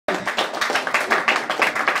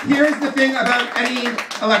Here's the thing about any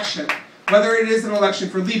election. Whether it is an election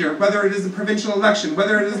for leader, whether it is a provincial election,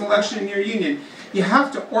 whether it is an election in your union, you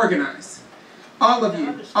have to organize. All of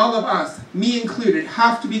you, all of us, me included,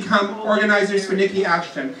 have to become organizers for Niki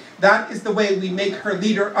Ashton. That is the way we make her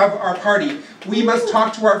leader of our party. We must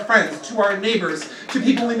talk to our friends, to our neighbors, to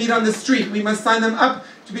people we meet on the street. We must sign them up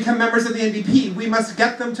to become members of the NDP. We must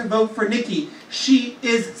get them to vote for Niki. She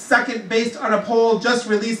is second based on a poll just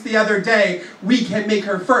released the other day. We can make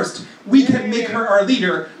her first. We can make her our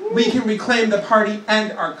leader. We can reclaim the party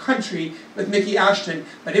and our country with Niki Ashton,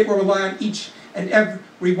 but it will rely on each and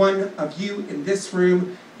every one of you in this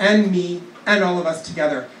room, and me, and all of us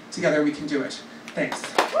together. Together we can do it. Thanks.